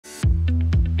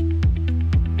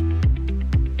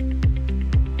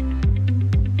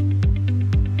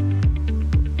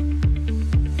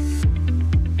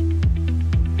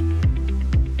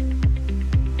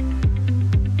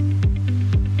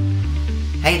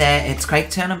there, it's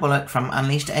Craig Turner-Bullock from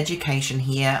Unleashed Education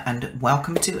here, and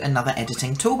welcome to another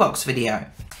Editing Toolbox video.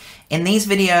 In these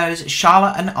videos,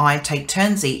 Charlotte and I take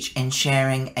turns each in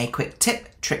sharing a quick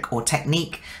tip, trick or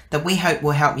technique that we hope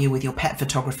will help you with your pet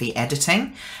photography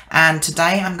editing. And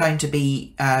today I'm going to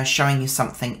be showing you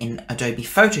something in Adobe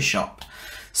Photoshop.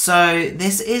 So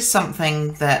this is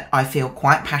something that I feel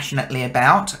quite passionately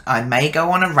about. I may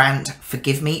go on a rant,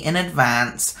 forgive me in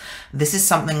advance. This is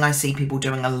something I see people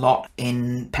doing a lot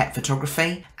in pet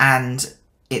photography, and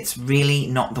it's really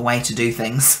not the way to do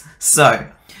things. So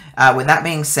with that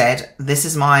being said, this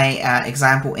is my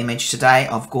example image today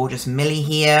of gorgeous Millie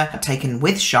here, taken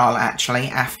with Charlotte actually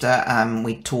after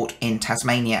we taught in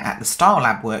Tasmania at the Style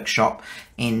Lab workshop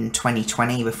in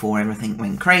 2020 before everything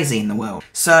went crazy in the world.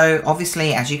 So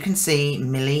obviously, as you can see,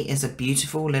 Millie is a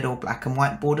beautiful little black and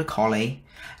white border collie,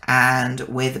 and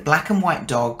with black and white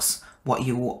dogs, what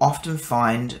you will often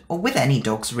find, or with any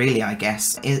dogs really I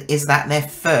guess, is that their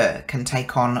fur can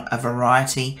take on a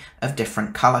variety of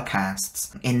different colour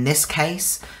casts. In this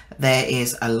case, there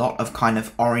is a lot of kind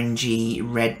of orangey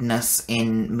redness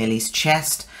in Millie's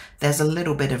chest. There's a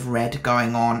little bit of red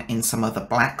going on in some of the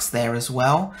blacks there as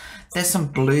well. There's some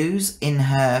blues in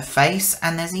her face,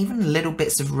 and there's even little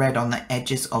bits of red on the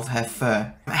edges of her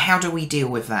fur. How do we deal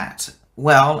with that?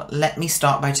 Well, let me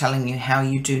start by telling you how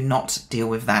you do not deal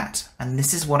with that. And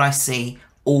this is what I see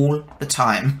all the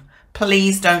time.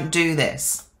 Please don't do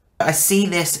this. I see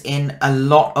this in a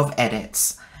lot of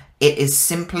edits. It is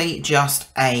simply just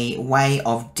a way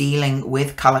of dealing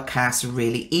with color casts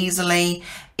really easily.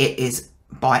 It is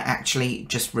by actually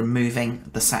just removing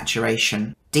the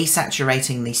saturation,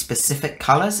 desaturating the specific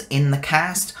colors in the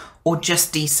cast, or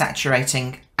just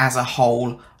desaturating as a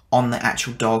whole on the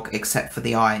actual dog except for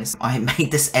the eyes. I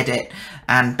made this edit,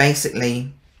 and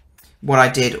basically what I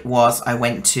did was I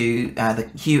went to the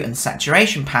hue and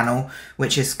saturation panel,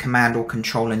 which is Command or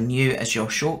Control and U as your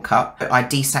shortcut. I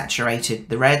desaturated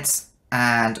the reds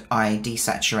and I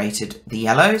desaturated the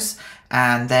yellows,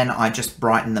 and then I just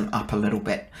brightened them up a little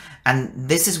bit. And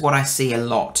this is what I see a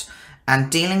lot. And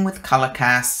dealing with color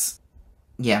casts,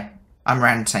 yeah, I'm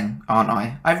ranting, aren't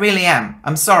I? I really am.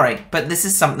 I'm sorry, but this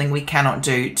is something we cannot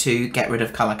do to get rid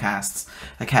of color casts.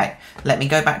 Okay, let me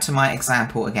go back to my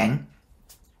example again.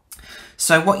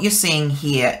 So what you're seeing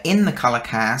here in the color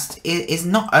cast is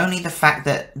not only the fact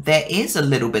that there is a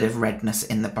little bit of redness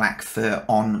in the black fur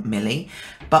on Millie,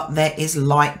 but there is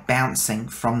light bouncing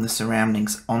from the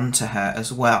surroundings onto her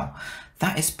as well.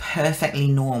 That is perfectly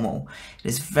normal. It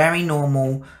is very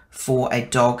normal for a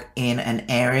dog in an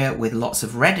area with lots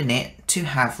of red in it to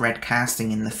have red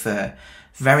casting in the fur.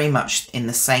 Very much in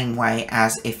the same way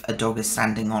as if a dog is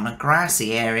standing on a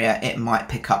grassy area, it might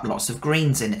pick up lots of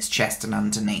greens in its chest and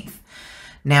underneath.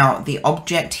 Now, the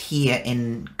object here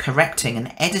in correcting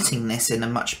and editing this in a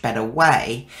much better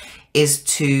way is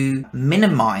to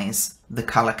minimize the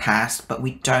color cast, but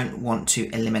we don't want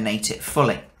to eliminate it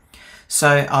fully.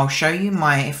 So I'll show you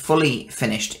my fully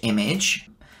finished image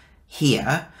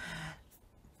here.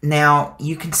 Now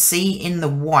you can see in the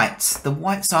whites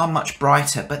are much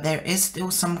brighter, but there is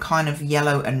still some kind of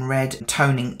yellow and red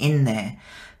toning in there.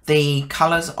 The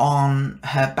colours on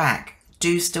her back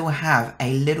do still have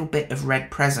a little bit of red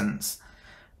presence,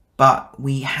 but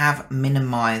we have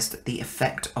minimised the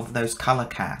effect of those colour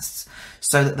casts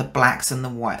so that the blacks and the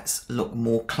whites look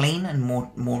more clean and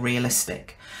more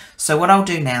realistic. So what I'll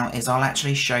do now is I'll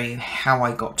actually show you how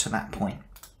I got to that point.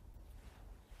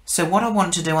 So what I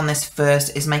want to do on this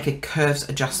first is make a curves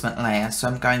adjustment layer. So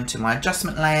I'm going to my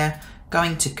adjustment layer,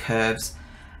 going to curves,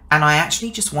 and I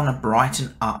actually just want to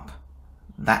brighten up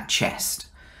that chest.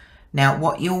 Now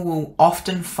what you will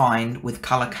often find with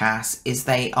color casts is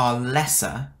they are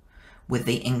lesser with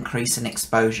the increase in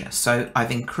exposure. So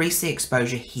I've increased the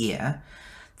exposure here.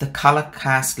 The color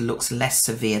cast looks less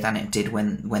severe than it did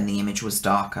when the image was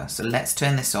darker. So let's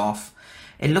turn this off.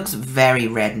 It looks very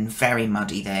red and very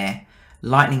muddy there.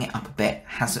 Lightening it up a bit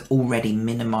has already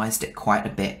minimized it quite a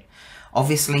bit.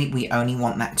 Obviously, we only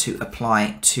want that to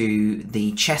apply to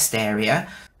the chest area.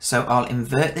 So I'll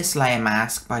invert this layer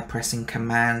mask by pressing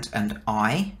Command and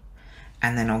I,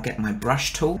 and then I'll get my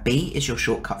brush tool. B is your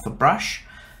shortcut for brush.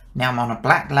 Now I'm on a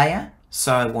black layer,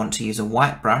 so I want to use a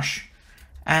white brush.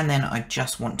 And then I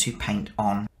just want to paint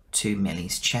on to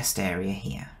Millie's chest area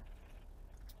here.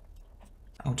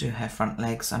 I'll do her front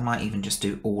legs. I might even just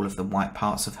do all of the white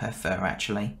parts of her fur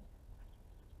actually.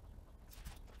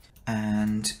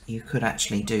 And you could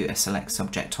actually do a select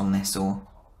subject on this or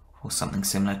something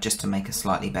similar just to make a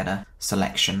slightly better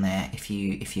selection there if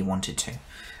you wanted to.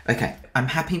 Okay, I'm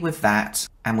happy with that,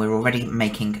 and we're already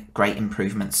making great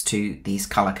improvements to these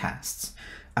color casts.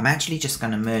 I'm actually just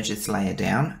going to merge this layer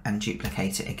down and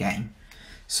duplicate it again.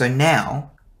 So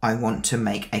now I want to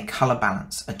make a color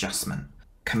balance adjustment.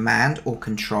 Command or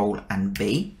Control and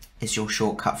B is your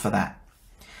shortcut for that.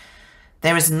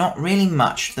 There is not really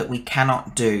much that we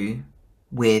cannot do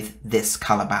with this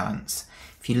color balance.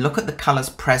 If you look at the colors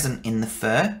present in the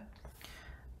fur,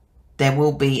 there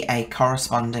will be a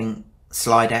corresponding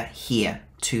slider here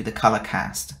to the color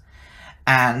cast.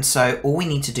 And so all we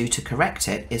need to do to correct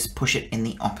it is push it in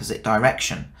the opposite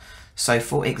direction. So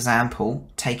for example,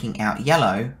 taking out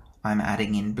yellow, I'm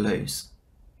adding in blues.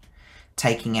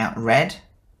 Taking out red,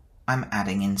 I'm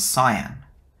adding in cyan.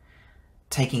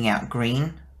 Taking out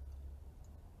green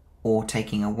or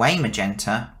taking away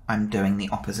magenta, I'm doing the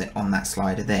opposite on that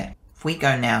slider there. If we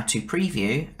go now to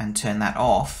preview and turn that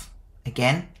off,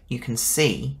 again, you can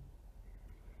see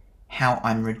how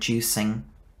I'm reducing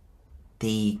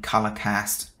the color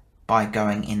cast by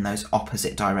going in those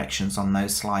opposite directions on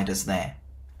those sliders there.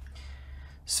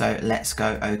 So let's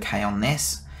go OK on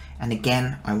this. And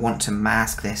again, I want to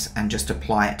mask this and just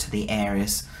apply it to the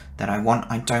areas that I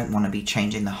want. I don't want to be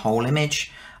changing the whole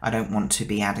image. I don't want to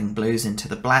be adding blues into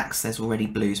the blacks. There's already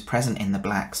blues present in the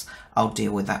blacks. I'll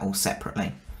deal with that all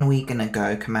separately. We're going to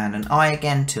go Command and I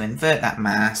again to invert that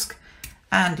mask.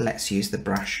 And let's use the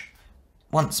brush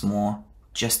once more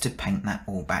just to paint that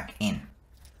all back in.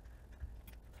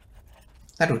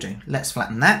 That'll do. Let's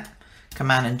flatten that.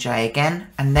 Command and J again,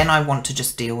 and then I want to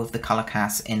just deal with the color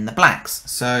casts in the blacks.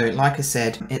 So like I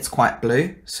said, it's quite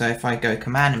blue. So if I go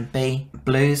Command and B,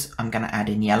 blues, I'm going to add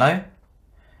in yellow.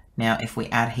 Now if we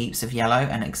add heaps of yellow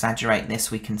and exaggerate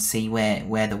this, we can see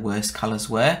where the worst colors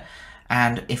were.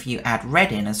 And if you add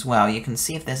red in as well, you can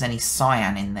see if there's any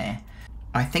cyan in there.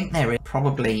 I think there is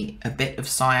probably a bit of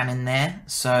cyan in there.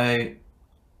 So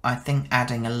I think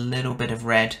adding a little bit of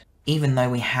red, even though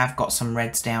we have got some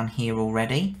reds down here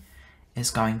already, is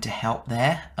going to help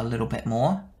there a little bit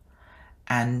more.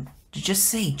 And you just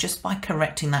see, just by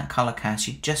correcting that color cast,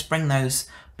 you just bring those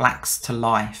blacks to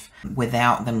life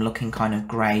without them looking kind of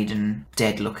greyed and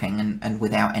dead looking and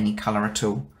without any color at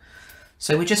all.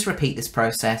 So we just repeat this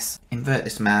process, invert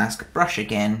this mask, brush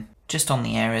again, just on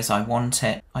the areas I want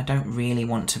it. I don't really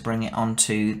want to bring it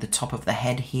onto the top of the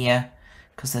head here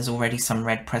because there's already some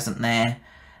red present there.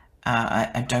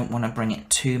 I don't want to bring it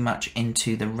too much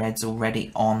into the reds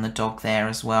already on the dog there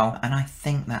as well. And I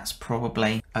think that's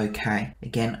probably okay.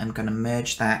 Again, I'm going to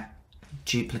merge that,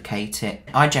 duplicate it.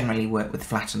 I generally work with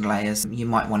flattened layers. You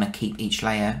might want to keep each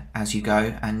layer as you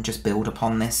go and just build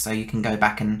upon this so you can go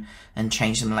back and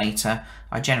change them later.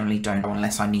 I generally don't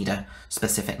unless I need a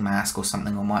specific mask or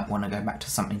something, or might want to go back to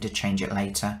something to change it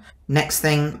later. Next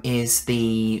thing is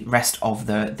the rest of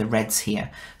the reds here.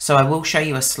 So I will show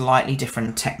you a slightly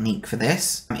different technique for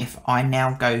this. If I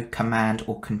now go Command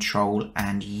or Control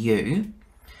and U,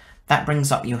 that brings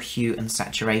up your hue and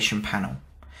saturation panel.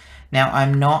 Now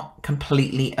I'm not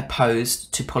completely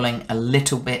opposed to pulling a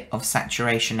little bit of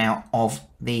saturation out of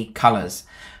the colors,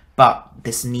 but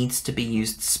this needs to be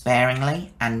used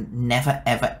sparingly and never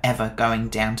ever ever going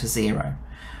down to 0.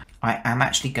 I am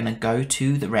actually going to go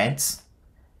to the reds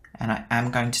and I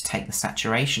am going to take the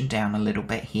saturation down a little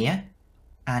bit here,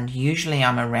 and usually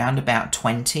I'm around about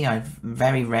 20. I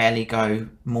very rarely go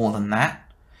more than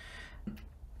that.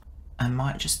 I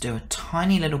might just do a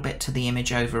tiny little bit to the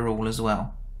image overall as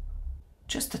well.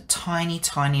 Just a tiny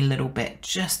little bit,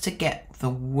 just to get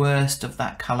the worst of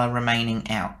that color remaining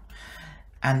out.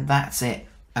 And that's it.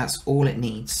 That's all it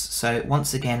needs. So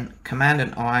once again, Command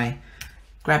and I,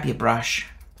 grab your brush,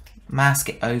 mask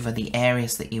it over the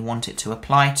areas that you want it to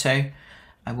apply to.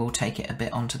 I will take it a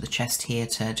bit onto the chest here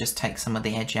to just take some of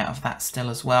the edge out of that still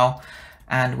as well.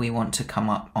 And we want to come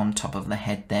up on top of the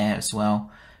head there as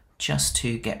well, just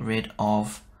to get rid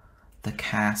of the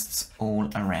casts all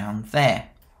around there.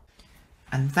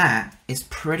 And that is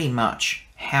pretty much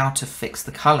how to fix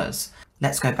the colors.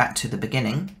 Let's go back to the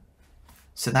beginning.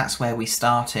 So that's where we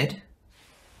started.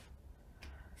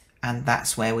 And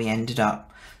that's where we ended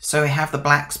up. So we have the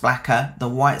blacks blacker, the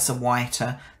whites are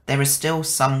whiter. There is still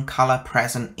some color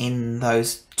present in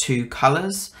those two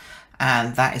colors,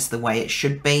 and that is the way it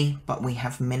should be, but we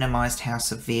have minimized how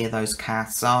severe those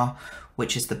casts are,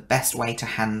 which is the best way to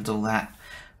handle that.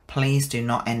 Please do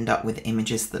not end up with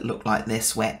images that look like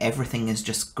this, where everything is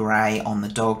just grey on the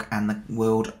dog and the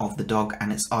world of the dog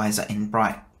and its eyes are in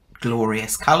bright,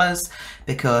 glorious colours,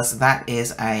 because that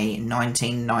is a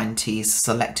 1990s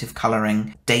selective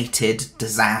colouring dated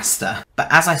disaster. But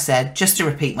as I said, just to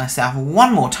repeat myself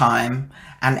one more time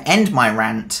and end my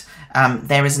rant,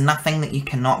 there is nothing that you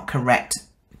cannot correct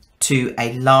to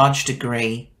a large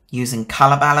degree using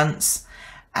colour balance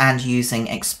and using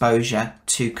exposure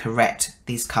to correct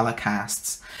these color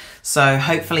casts. So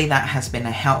hopefully that has been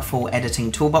a helpful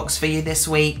editing toolbox for you this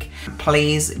week.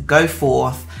 Please go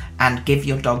forth and give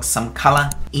your dogs some color,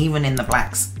 even in the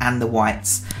blacks and the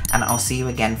whites. And I'll see you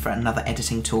again for another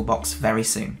editing toolbox very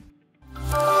soon.